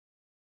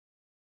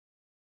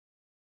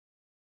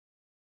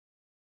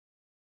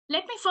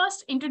Let me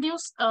first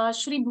introduce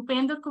Shri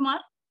Bhupinder Kumar,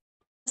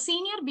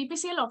 Senior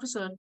BPCL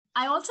Officer.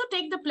 I also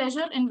take the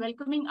pleasure in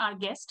welcoming our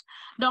guest,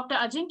 Dr.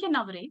 Ajinkya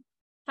Navare,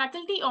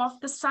 Faculty of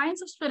the Science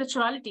of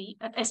Spirituality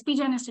at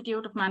Jain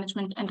Institute of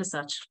Management and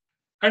Research.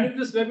 And in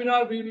this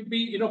webinar, we will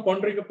be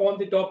pondering upon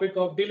the topic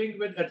of dealing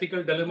with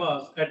ethical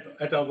dilemmas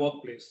at our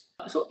workplace.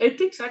 So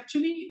ethics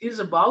actually is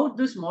about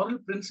this moral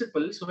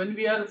principles. So when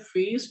we are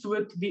faced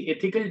with the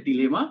ethical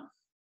dilemma,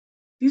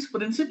 these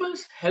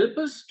principles help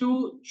us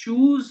to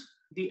choose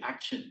the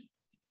action.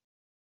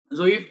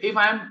 So if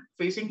I'm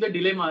facing the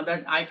dilemma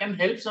that I can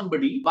help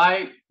somebody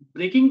by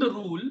breaking the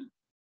rule,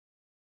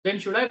 then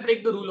should I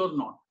break the rule or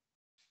not?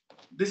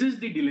 This is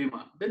the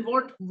dilemma. Then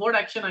what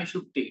action I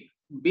should take?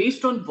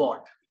 Based on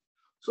what?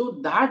 So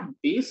that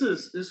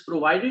basis is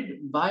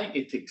provided by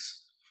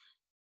ethics.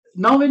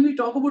 Now, when we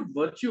talk about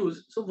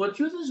virtues, so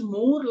virtues is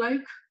more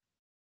like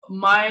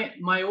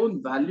my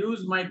own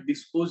values, my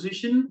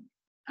disposition,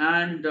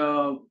 and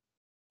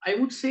I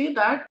would say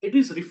that it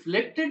is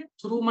reflected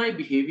through my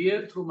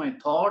behavior, through my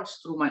thoughts,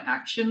 through my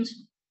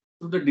actions,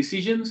 through the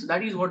decisions.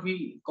 That is what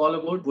we call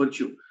about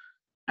virtue.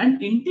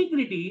 And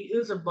integrity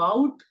is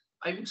about,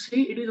 I would say,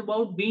 it is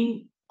about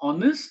being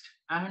honest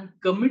and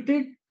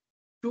committed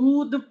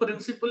to the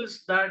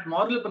principles, that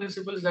moral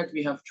principles that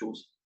we have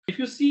chosen. If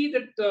you see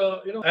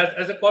that,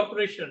 as a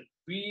corporation,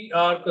 we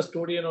are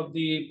custodian of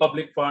the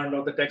public fund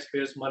or the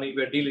taxpayers' money.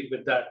 We're dealing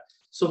with that.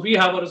 So we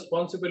have a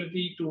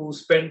responsibility to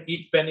spend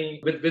each penny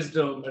with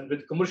wisdom and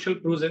with commercial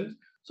prudence.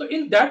 So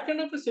in that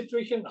kind of a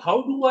situation,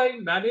 how do I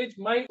manage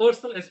my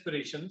personal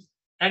aspirations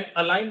and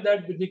align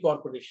that with the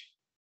corporation?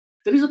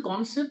 There is a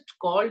concept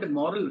called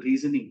moral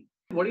reasoning.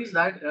 What is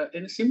that?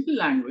 In a simple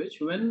language,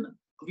 when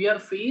we are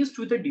faced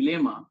with a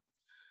dilemma,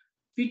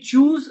 we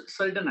choose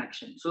certain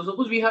actions. So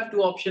suppose we have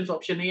two options,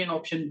 option A and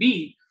option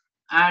B,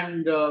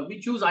 and we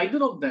choose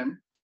either of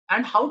them.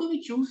 And how do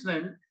we choose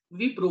them?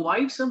 We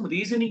provide some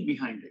reasoning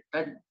behind it.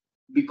 That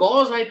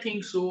because I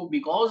think so,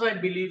 because I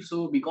believe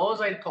so,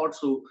 because I thought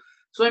so,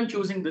 so I'm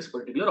choosing this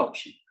particular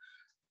option.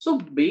 So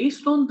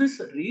based on this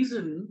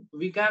reason,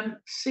 we can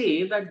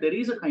say that there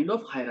is a kind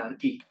of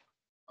hierarchy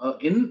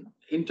in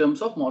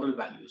terms of moral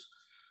values.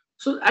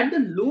 So at the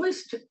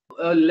lowest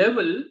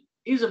level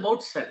is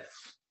about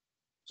self.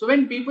 So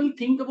when people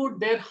think about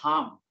their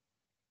harm,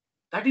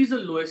 that is the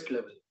lowest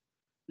level.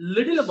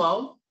 Little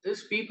above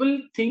is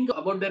people think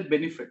about their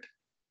benefit.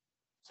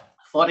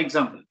 For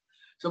example,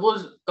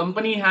 suppose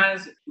company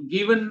has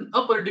given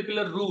a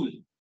particular rule.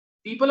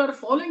 People are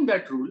following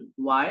that rule.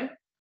 Why?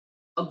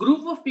 A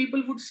group of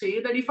people would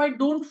say that if I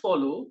don't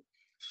follow,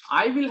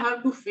 I will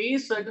have to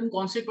face certain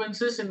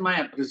consequences in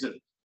my appraisal.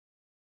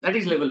 That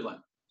is level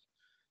one.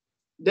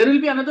 There will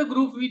be another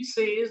group which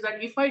says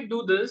that if I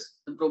do this,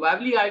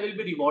 probably I will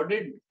be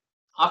rewarded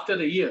after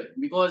a year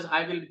because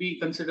I will be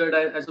considered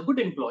as a good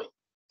employee.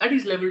 That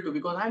is level two,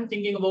 because I'm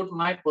thinking about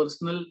my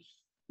personal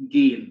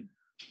gain.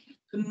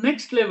 The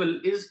next level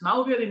is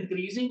now we are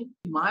increasing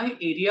my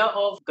area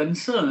of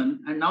concern,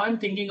 and now I'm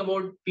thinking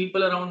about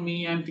people around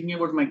me. I'm thinking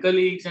about my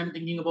colleagues. I'm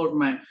thinking about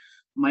my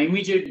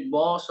immediate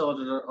boss or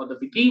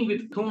the team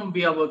with whom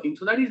we are working.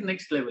 So that is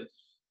next level.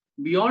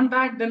 Beyond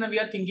that, then we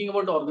are thinking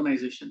about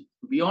organization.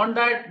 Beyond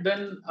that,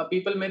 then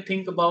people may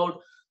think about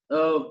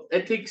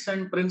ethics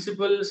and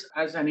principles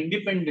as an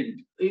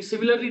independent.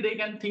 Similarly, they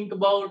can think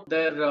about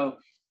their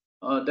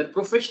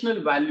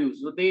professional values.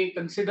 So they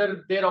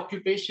consider their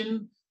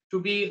occupation to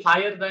be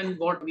higher than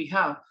what we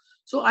have.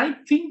 So I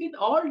think it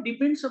all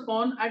depends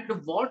upon at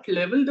what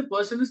level the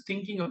person is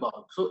thinking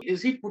about. So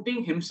is he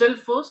putting himself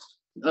first?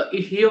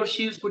 If he or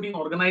she is putting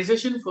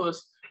organization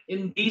first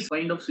in these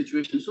kind of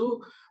situations.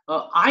 So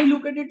I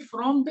look at it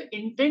from the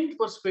intent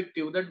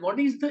perspective, that what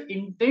is the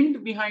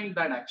intent behind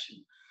that action.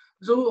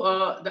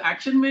 So the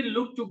action may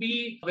look to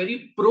be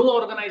very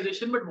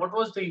pro-organization, but what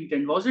was the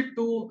intent? Was it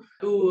to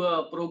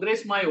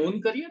progress my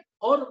own career,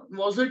 or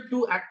was it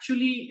to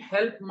actually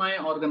help my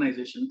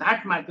organization?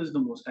 That matters the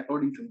most,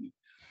 according to me.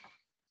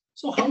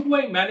 So how do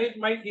I manage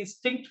my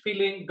instinct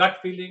feeling, gut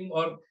feeling,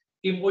 or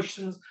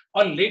emotions,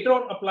 or later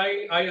on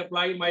I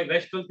apply my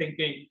rational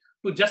thinking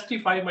to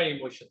justify my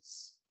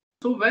emotions?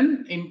 So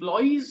when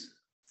employees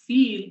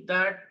feel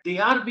that they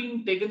are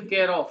being taken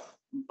care of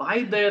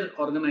by their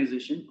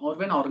organization, or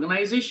when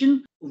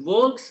organization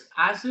works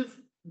as if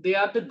they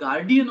are the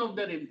guardian of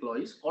their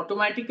employees,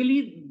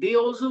 automatically they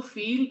also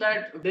feel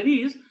that there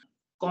is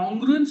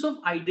congruence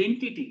of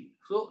identity.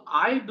 So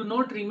I do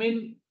not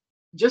remain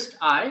just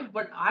I,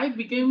 but I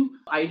became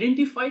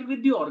identified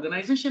with the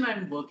organization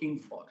I'm working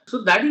for.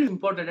 So that is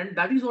important, and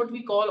that is what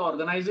we call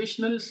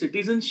organizational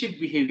citizenship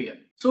behavior.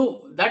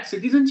 So that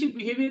citizenship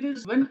behavior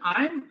is when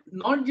I'm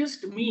not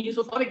just me.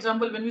 So for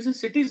example, when we say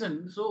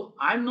citizen, so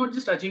I'm not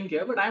just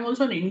Ajinkya, but I'm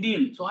also an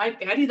Indian. So I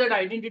carry that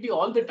identity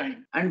all the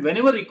time. And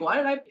whenever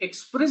required, I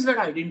express that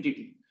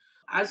identity.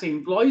 As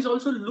employees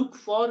also look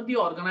for the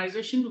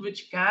organization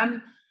which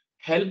can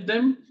help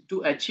them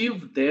to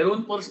achieve their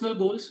own personal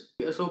goals.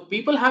 So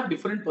people have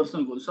different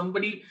personal goals.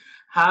 Somebody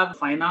have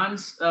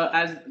finance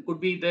as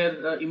could be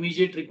their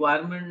immediate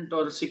requirement,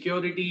 or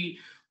security,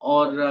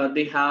 or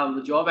they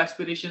have job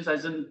aspirations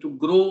as in to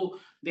grow,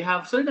 they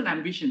have certain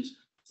ambitions.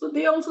 So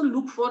they also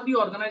look for the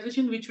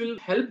organization which will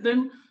help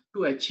them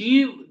to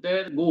achieve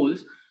their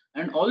goals.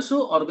 And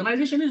also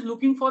organization is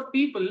looking for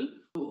people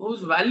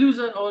whose values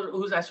are or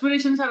whose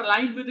aspirations are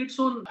aligned with its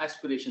own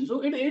aspirations.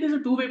 So it is a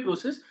two-way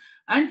process,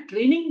 and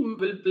training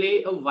will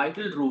play a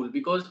vital role,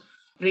 because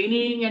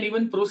training and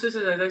even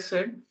processes, as I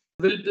said,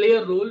 will play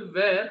a role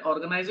where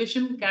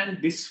organization can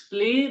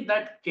display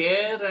that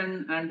care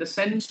and the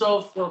sense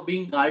of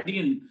being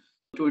guardian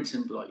to its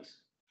employees.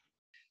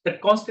 That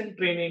constant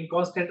training,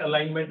 constant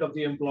alignment of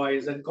the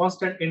employees, and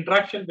constant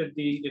interaction with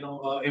the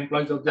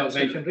employees of the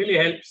organization really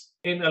helps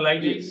in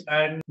aligning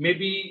and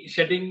maybe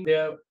shedding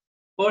their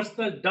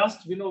personal dust,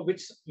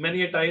 which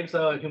many a times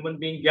a human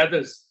being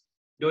gathers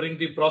during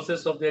the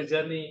process of their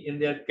journey in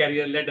their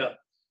career ladder.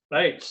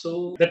 Right.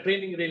 So the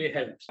training really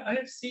helps. I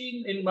have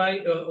seen in my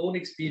own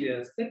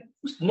experience that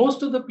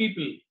most of the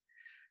people,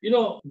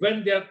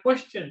 when they are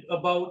questioned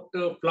about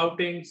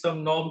flouting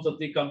some norms of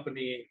the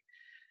company,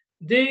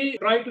 they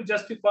try to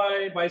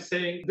justify by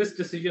saying this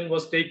decision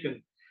was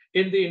taken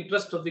in the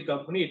interest of the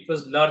company. It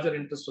was larger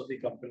interest of the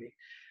company.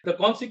 The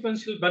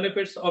consequential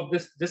benefits of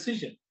this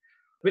decision,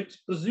 which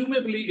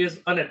presumably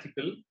is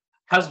unethical,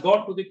 has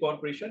got to the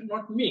corporation,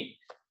 not me.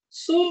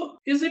 So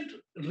is it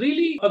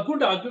really a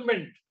good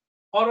argument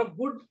or a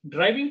good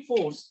driving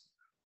force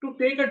to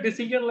take a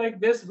decision like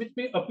this, which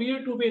may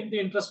appear to be in the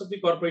interest of the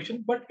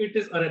corporation, but it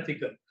is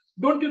unethical?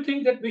 Don't you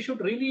think that we should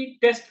really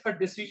test a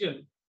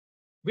decision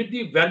with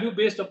the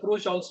value-based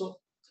approach also?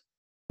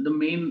 The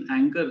main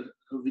anchor,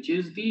 which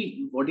is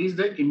what is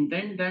the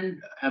intent,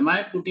 and am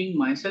I putting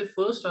myself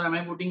first or am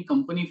I putting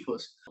company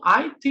first?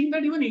 I think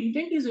that even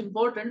intent is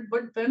important,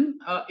 but then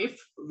if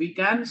we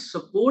can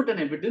support an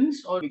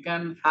evidence or we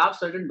can have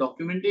certain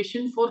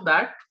documentation for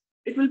that,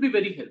 it will be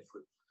very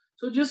helpful.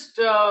 So just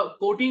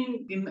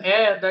quoting in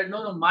air that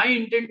no, my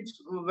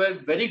intents were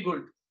very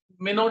good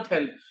may not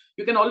help.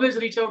 You can always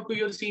reach out to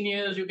your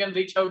seniors, you can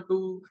reach out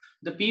to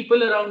the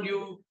people around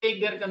you,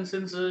 take their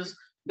consensus.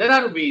 There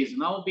are ways.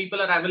 Now people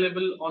are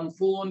available on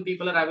phone,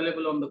 people are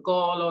available on the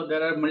call, or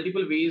there are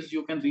multiple ways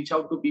you can reach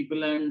out to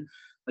people and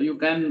you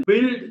can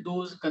build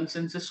those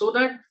consensus so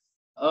that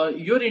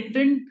your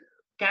intent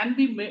can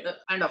be made.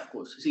 And of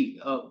course, see,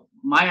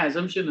 my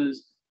assumption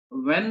is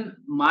when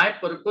my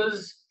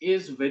purpose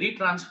is very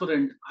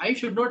transparent, I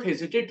should not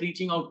hesitate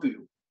reaching out to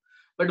you.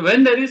 But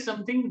when there is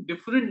something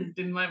different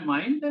in my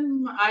mind,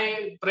 then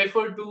I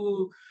prefer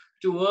to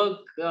work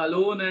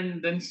alone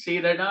and then say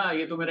that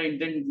ye to mera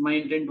intent, my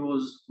intent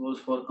was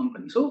for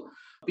company. So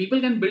people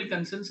can build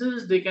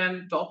consensus, they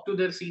can talk to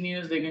their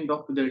seniors, they can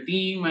talk to their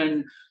team,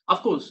 and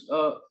of course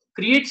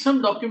create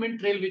some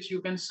document trail which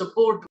you can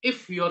support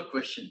if your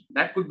question.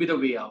 That could be the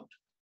way out.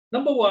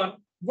 Number one,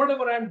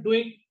 whatever I'm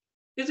doing,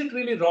 is it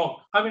really wrong?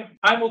 I mean,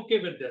 I'm okay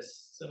with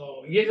this.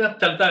 So, ye jab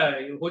chalta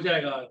hai, ho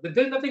jayega.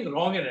 There's nothing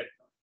wrong in it.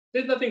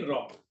 There's nothing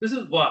wrong. This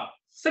is one.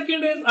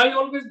 Second is, I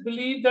always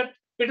believe that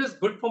it is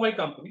good for my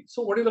company.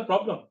 So what is the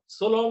problem?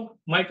 So long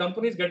my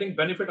company is getting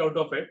benefit out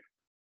of it,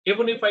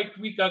 even if I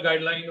tweak a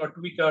guideline or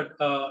tweak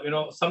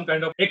a some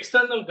kind of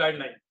external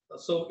guideline,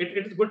 so it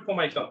is good for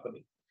my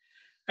company.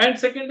 And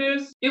second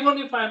is, even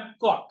if I'm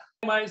caught,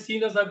 my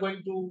seniors are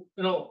going to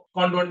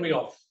condone me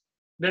off.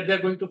 That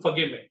they're going to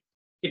forgive me.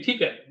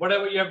 Okay,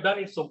 whatever you have done,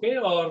 it's okay.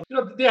 Or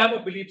they have a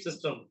belief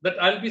system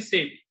that I'll be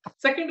safe.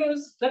 Second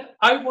is that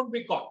I won't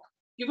be caught.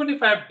 Even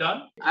if I have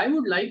done. I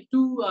would like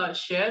to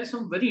share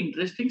some very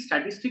interesting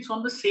statistics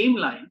on the same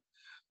line,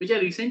 which I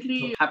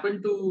recently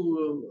happened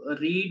to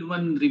read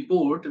one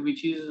report,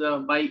 which is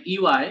by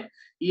EY.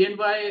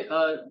 E&Y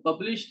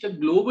published a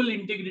global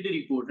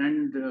integrity report,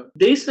 and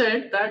they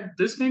said that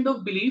this kind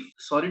of belief,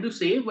 sorry to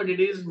say, but it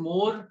is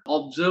more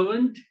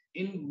observant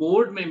in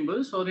board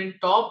members or in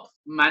top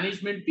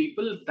management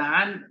people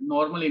than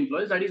normal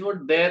employees. That is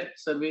what their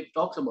survey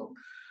talks about.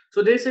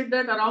 So they said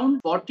that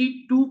around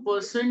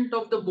 42%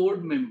 of the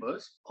board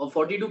members or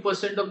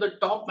 42% of the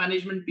top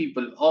management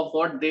people of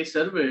what they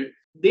surveyed,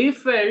 they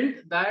felt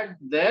that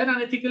their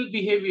unethical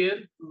behavior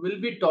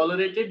will be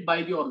tolerated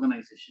by the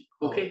organization.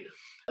 Okay.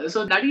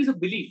 So that is a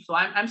belief. So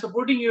I'm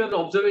supporting your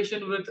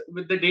observation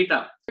with the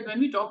data. When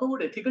we talk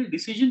about ethical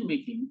decision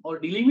making or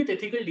dealing with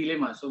ethical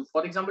dilemmas, so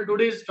for example,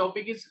 today's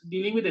topic is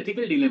dealing with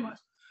ethical dilemmas.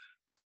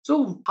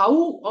 So how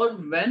or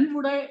when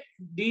would I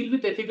deal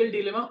with ethical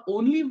dilemma?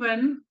 Only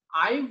when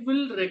I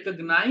will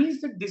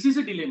recognize that this is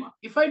a dilemma.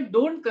 If I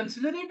don't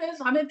consider it as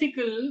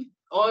unethical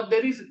or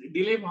there is a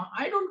dilemma,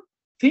 I don't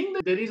think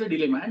that there is a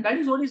dilemma. And that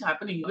is what is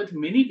happening with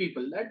many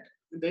people, that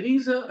there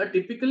is a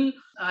typical,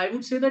 I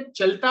would say, that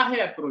chalta hai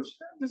approach.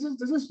 This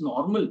is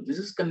normal. This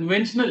is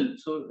conventional.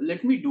 So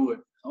let me do it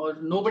or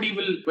nobody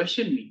will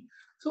question me.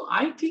 So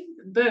I think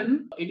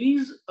then it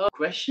is a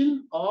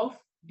question of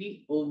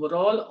the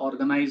overall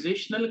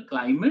organizational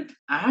climate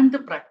and the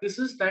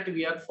practices that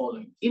we are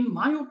following. In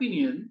my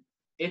opinion,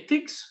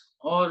 ethics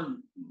or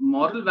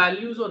moral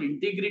values or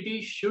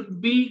integrity should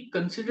be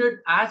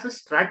considered as a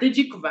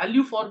strategic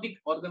value for the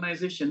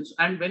organizations.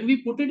 And when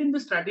we put it in the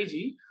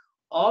strategy,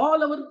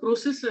 all our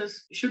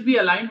processes should be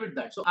aligned with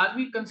that. So are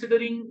we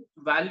considering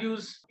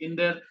values in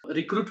their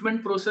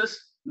recruitment process?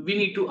 We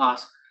need to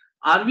ask.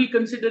 Are we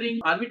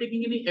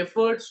taking any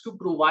efforts to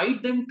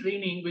provide them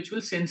training which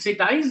will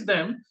sensitize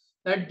them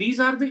that these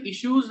are the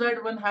issues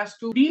that one has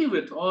to deal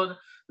with, or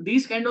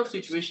these kind of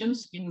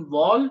situations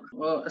involve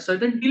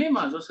certain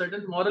dilemmas or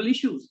certain moral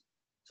issues?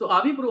 So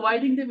are we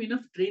providing them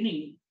enough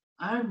training?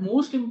 And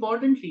most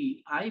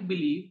importantly, I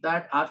believe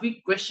that are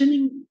we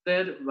questioning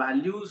their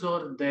values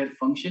or their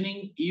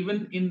functioning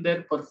even in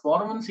their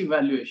performance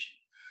evaluation?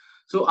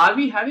 So are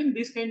we having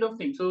this kind of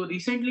thing? So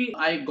recently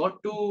I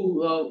got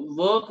to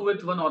work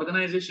with one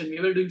organization. We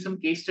were doing some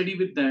case study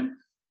with them.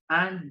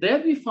 And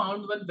there we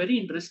found one very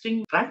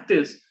interesting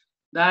practice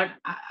that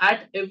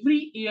at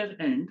every year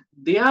end,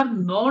 they are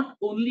not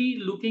only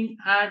looking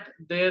at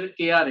their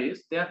KRAs,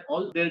 they are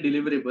all their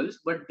deliverables,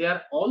 but they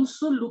are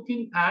also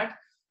looking at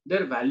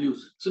their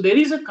values. So there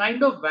is a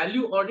kind of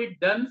value audit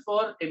done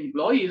for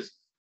employees,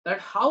 that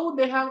how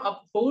they have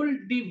uphold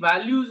the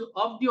values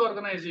of the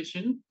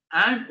organization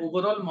and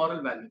overall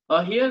moral value.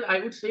 Here, I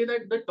would say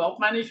that the top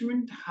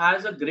management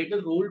has a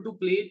greater role to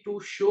play to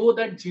show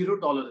that zero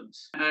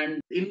tolerance.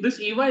 And in this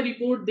EY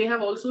report, they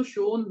have also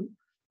shown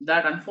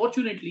that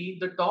unfortunately,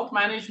 the top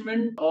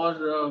management or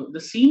the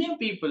senior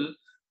people,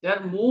 they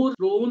are more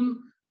prone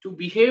to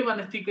behave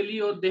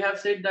unethically, or they have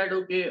said that,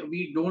 okay,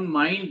 we don't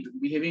mind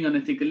behaving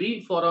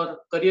unethically for our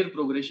career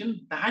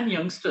progression than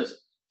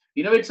youngsters.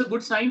 It's a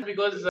good sign,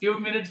 because a few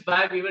minutes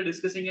back we were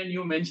discussing and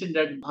you mentioned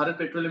that Bharat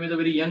Petroleum is a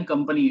very young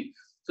company.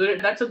 So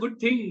that's a good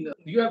thing.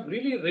 You have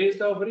really raised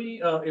a very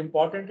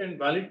important and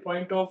valid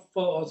point of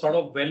sort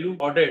of value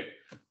audit.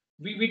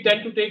 We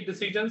tend to take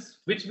decisions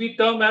which we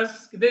term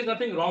as there's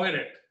nothing wrong in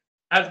it.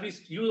 As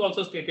you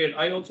also stated,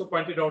 I also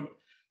pointed out,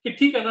 कि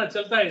ठीक है ना,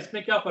 चलता है,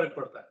 इसमें क्या फर्क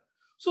पड़ता है?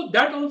 So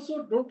that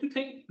also, don't you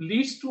think,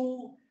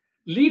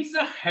 leads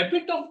a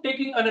habit of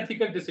taking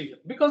unethical decision?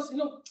 Because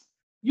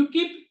you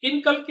keep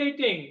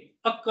inculcating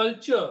a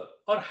culture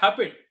or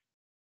habit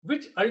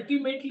which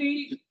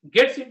ultimately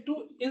gets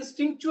into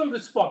instinctual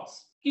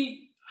response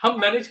कि हम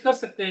मैनेज कर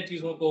सकते हैं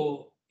चीजों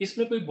को,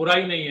 इसमें कोई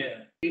बुराई नहीं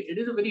है. It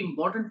is a very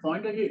important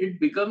point that it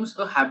becomes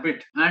a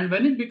habit, and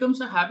when it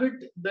becomes a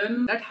habit,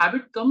 then that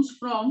habit comes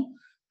from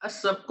a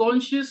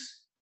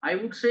subconscious, I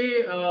would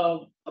say, a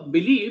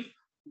belief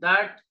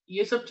that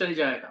ये सब चल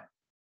जाएगा.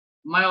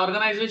 My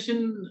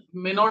organization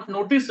may not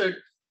notice it,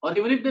 or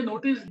even if they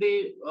notice,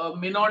 they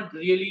may not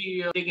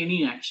really take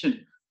any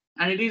action,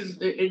 and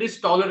it is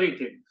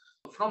tolerated.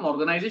 From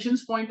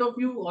organization's point of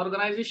view,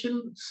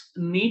 organizations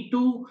need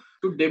to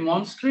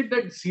demonstrate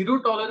that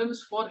zero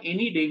tolerance for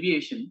any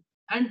deviation,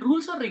 and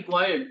rules are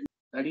required.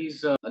 That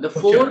is the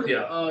four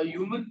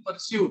human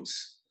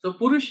pursuits. So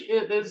Purush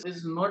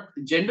is not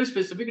gender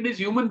specific, it is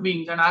human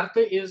beings, and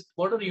Artha is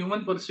what are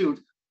human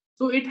pursuits.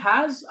 So it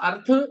has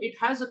Artha, it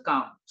has a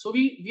calm. So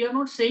we are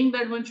not saying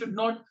that one should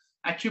not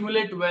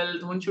accumulate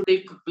wealth, one should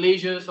take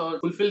pleasures or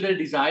fulfill their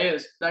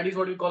desires. That is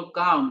what we call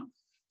calm.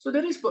 So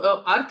there is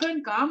Artha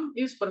and calm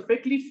is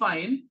perfectly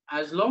fine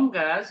as long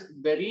as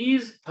there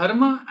is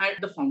dharma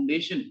at the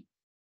foundation.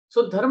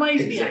 So dharma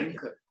is the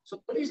anchor.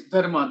 So what is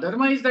dharma?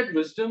 Dharma is that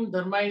wisdom,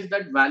 dharma is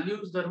that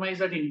values, dharma is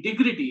that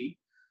integrity,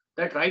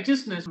 that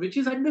righteousness, which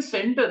is at the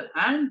center.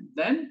 And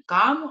then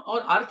calm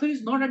or artha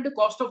is not at the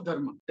cost of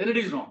dharma. Then it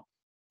is wrong.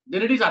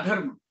 Then it is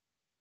adharma.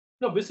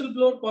 Now,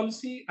 whistleblower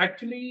policy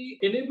actually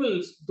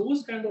enables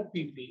those kind of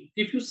people.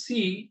 If you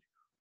see,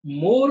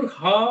 more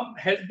harm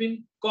has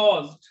been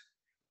caused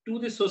to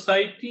the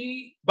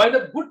society by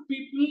the good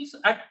people's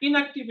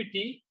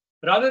inactivity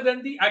rather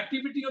than the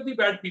activity of the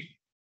bad people.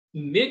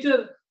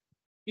 Major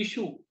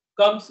issue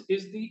comes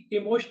is the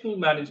emotional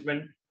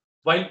management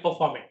while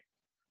performing,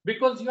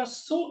 because you are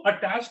so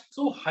attached,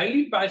 so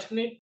highly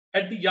passionate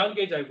at the young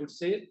age, I would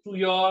say, to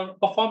your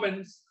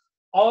performance,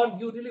 or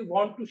you really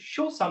want to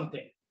show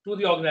something to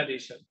the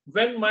organization.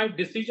 When my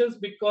decisions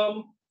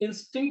become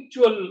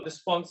instinctual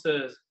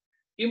responses,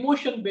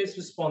 emotion-based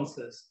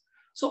responses,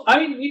 so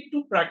I need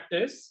to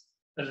practice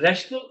a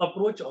rational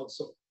approach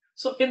also.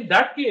 So in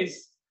that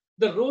case,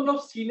 the role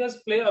of seniors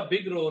play a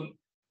big role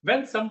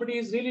when somebody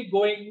is really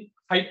going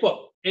hyper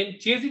in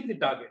chasing the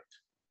target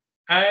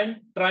and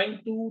trying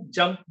to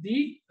jump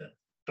the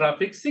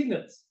traffic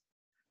signals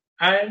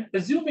and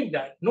assuming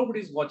that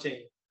nobody is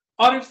watching,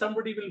 or if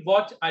somebody will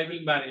watch, I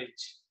will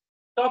manage.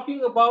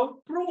 Talking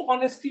about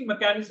pro-honesty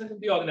mechanism in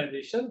the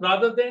organization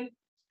rather than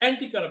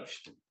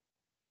anti-corruption.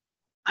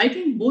 I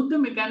think both the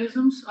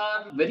mechanisms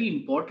are very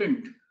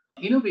important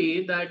in a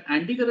way that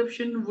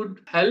anti-corruption would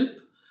help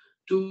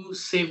to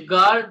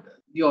safeguard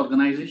the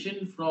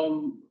organization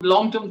from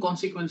long-term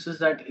consequences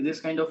that this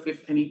kind of,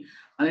 if any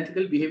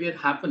unethical behavior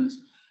happens.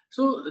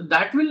 So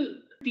that will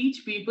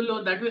teach people,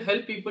 or that will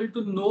help people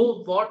to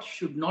know what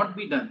should not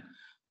be done.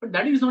 But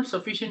that is not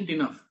sufficient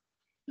enough.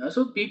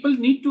 So people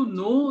need to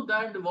know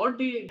that what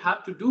they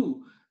have to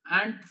do.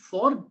 And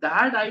for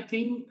that, I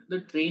think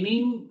the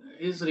training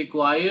is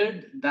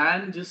required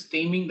than just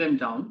taming them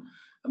down,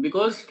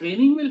 because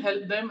training will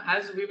help them,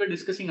 as we were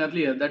discussing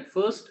earlier, that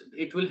first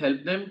it will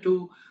help them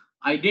to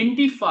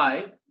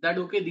identify that,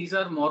 okay, these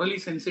are morally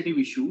sensitive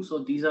issues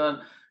or these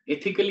are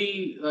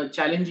ethically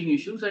challenging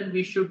issues, and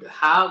we should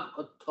have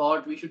a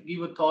thought, we should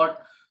give a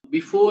thought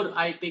before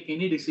I take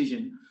any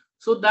decision.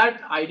 So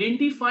that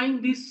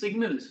identifying these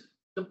signals,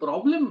 the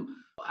problem,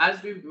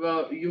 as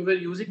you were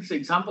using this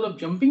example of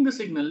jumping the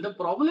signal, the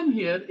problem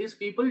here is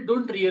people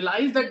don't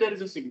realize that there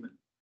is a signal,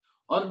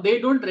 or they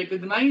don't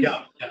recognize,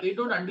 they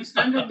don't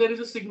understand that there is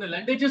a signal,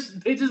 and they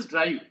just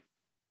drive.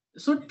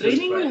 So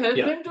training will help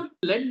them to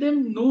let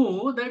them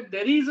know that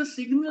there is a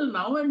signal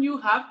now, and you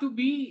have to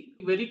be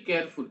very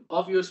careful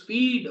of your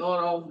speed or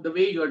of the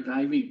way you are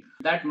driving.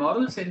 That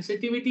moral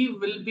sensitivity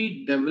will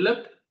be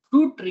developed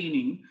through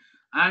training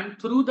and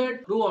through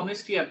that true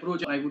honesty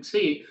approach, I would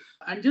say.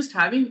 And just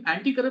having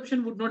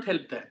anti-corruption would not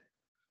help that.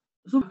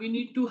 So we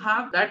need to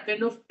have that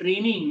kind of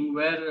training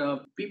where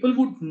people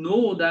would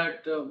know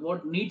that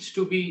what needs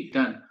to be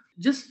done.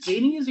 Just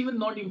training is even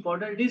not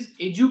important. It is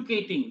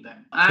educating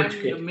them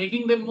and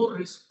making them more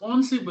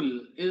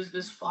responsible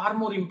is far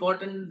more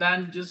important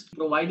than just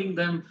providing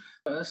them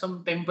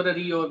some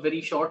temporary or very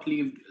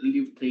short-lived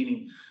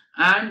training.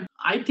 And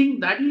I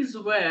think that is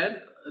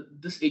where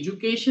this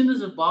education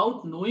is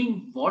about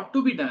knowing what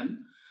to be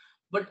done,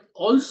 but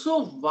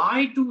also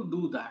why to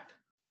do that.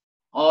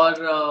 Or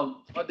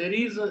there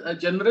is a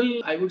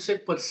general, I would say,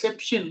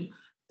 perception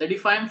that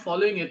if I'm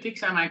following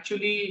ethics,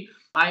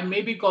 I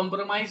may be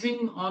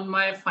compromising on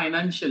my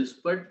financials,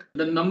 but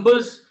the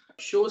numbers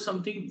show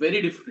something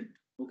very different.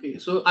 Okay,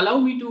 so allow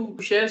me to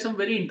share some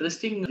very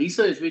interesting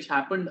research which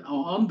happened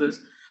on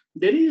this.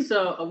 There is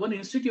one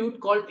institute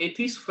called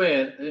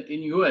Ethisphere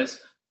in US,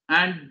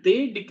 and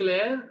they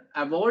declare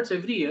awards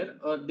every year.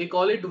 They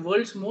call it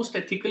world's most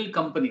ethical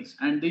companies,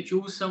 and they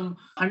choose some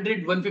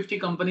 150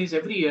 companies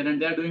every year,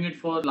 and they are doing it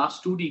for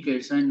last 2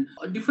 decades. And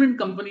different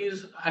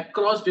companies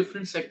across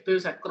different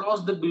sectors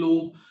across the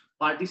globe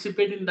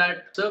participate in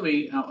that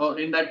survey or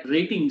in that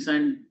ratings,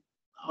 and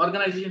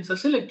organizations are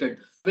selected.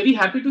 Very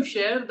happy to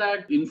share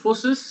that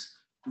Infosys,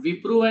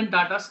 Wipro and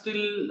Tata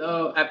still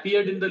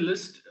appeared in the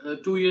list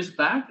 2 years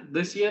back.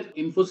 This year,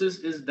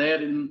 Infosys is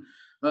there in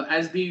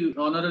as the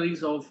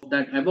honoraries of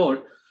that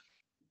award.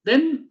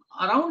 Then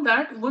around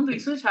that, one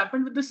research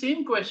happened with the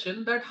same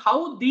question, that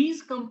how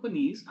these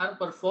companies are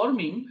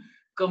performing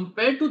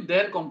compared to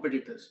their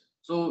competitors.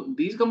 So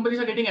these companies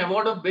are getting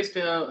award of best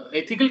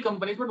ethical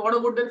companies, but what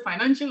about their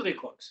financial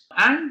records?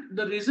 And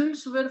the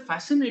results were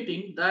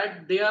fascinating,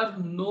 that they are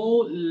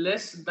no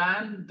less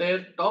than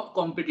their top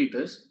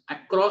competitors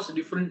across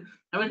different,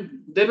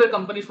 there were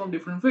companies from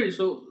different fields.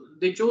 So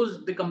they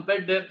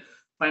compared their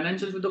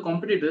financials with the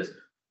competitors.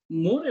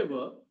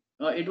 Moreover,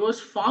 it was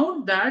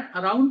found that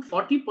around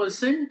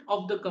 40%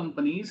 of the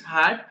companies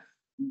had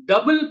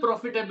double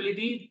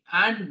profitability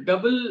and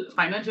double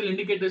financial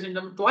indicators in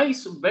terms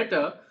twice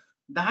better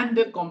than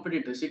their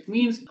competitors. It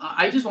means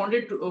I just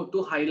wanted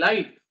to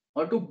highlight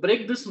or to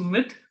break this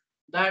myth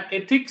that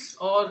ethics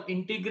or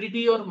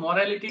integrity or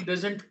morality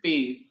doesn't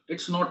pay.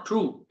 It's not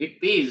true.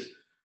 It pays,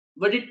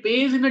 but it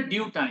pays in a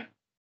due time,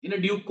 in a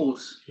due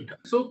course.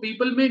 So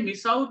people may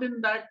miss out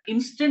in that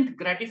instant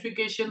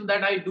gratification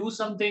that I do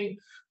something.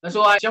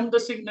 So I jumped the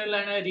signal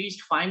and I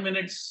reached 5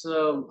 minutes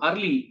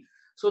early.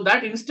 So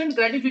that instant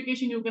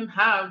gratification you can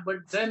have,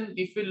 but then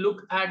if we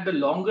look at the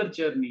longer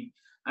journey,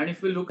 and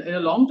if we look at a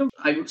long-term,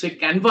 I would say,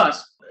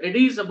 canvas, it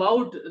is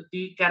about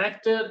the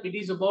character, it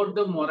is about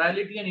the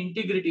morality and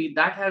integrity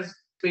that has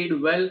paid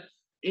well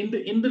in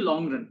the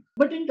long run.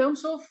 But in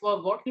terms of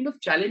what kind of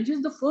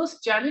challenges, the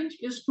first challenge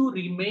is to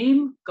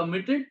remain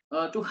committed,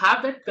 to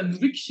have that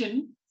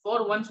conviction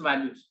for one's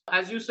values.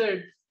 As you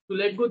said, to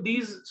let go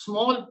these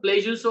small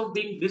pleasures of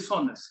being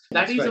dishonest.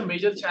 That is a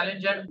major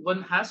challenge, and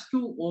one has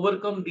to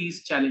overcome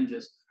these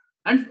challenges.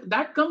 And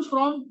that comes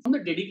from the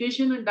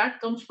dedication, and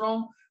that comes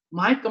from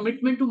my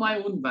commitment to my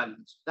own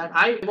values, that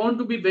I want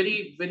to be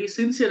very, very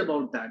sincere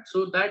about that.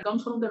 So that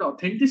comes from that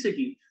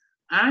authenticity.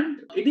 And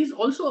it is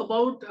also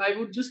about, I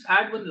would just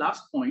add one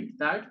last point,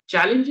 that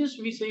challenges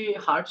we say,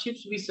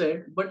 hardships we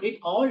said, but it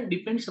all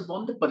depends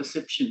upon the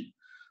perception.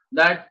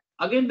 That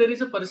again, there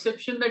is a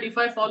perception that if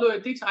I follow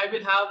ethics, I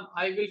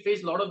will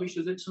face a lot of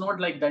issues. It's not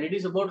like that. It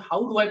is about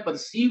how do I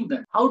perceive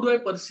them? How do I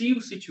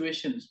perceive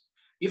situations?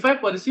 If I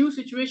perceive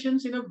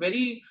situations in a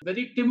very,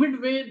 very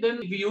timid way, then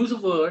we use a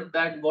word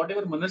that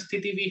whatever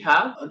manasthiti we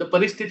have, the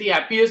paristhiti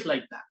appears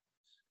like that.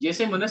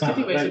 Jaise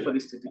manasthiti, vaise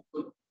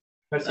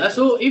paristhiti.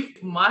 So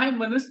if my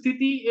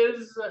manasthiti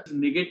is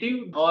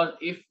negative, or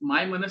if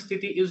my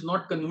manasthiti is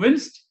not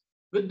convinced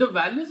with the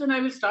values, then I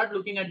will start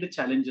looking at the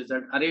challenges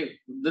that,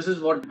 this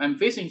is what I'm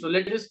facing. So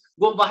let's just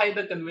go by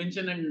the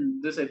convention,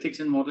 and this ethics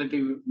and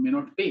morality may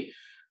not pay.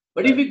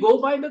 But if we go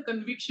by the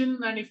conviction,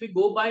 and if we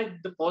go by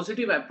the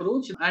positive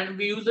approach, and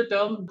we use the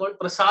term called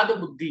prasada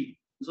buddhi.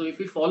 So if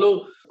we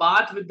follow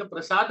path with the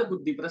prasada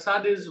buddhi,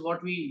 prasad is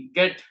what we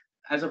get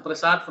as a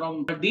prasad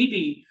from a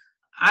deity,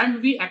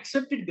 and we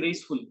accept it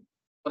gracefully.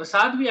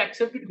 Prasad, we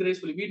accept it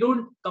gracefully. We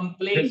don't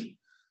complain. Yes.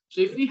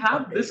 So if we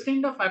have this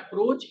kind of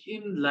approach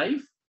in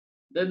life,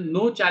 then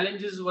no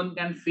challenges one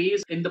can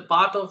face in the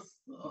path of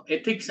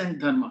ethics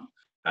and dharma.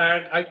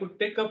 And I could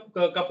take up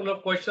a couple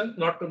of questions,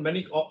 not too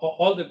many,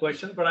 all the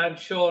questions, but I'm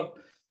sure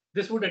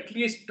this would at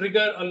least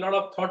trigger a lot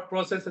of thought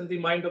process in the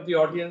mind of the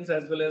audience,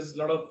 as well as a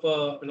lot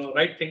of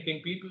right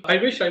thinking people. I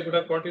wish I would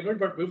have continued,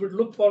 but we would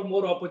look for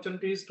more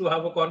opportunities to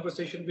have a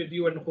conversation with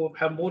you and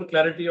have more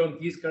clarity on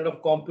these kind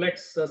of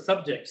complex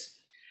subjects,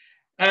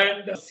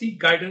 and seek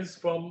guidance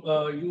from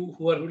you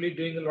who are really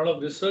doing a lot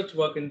of research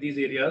work in these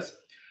areas.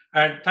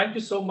 And thank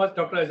you so much,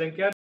 Dr.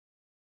 Ajinkya.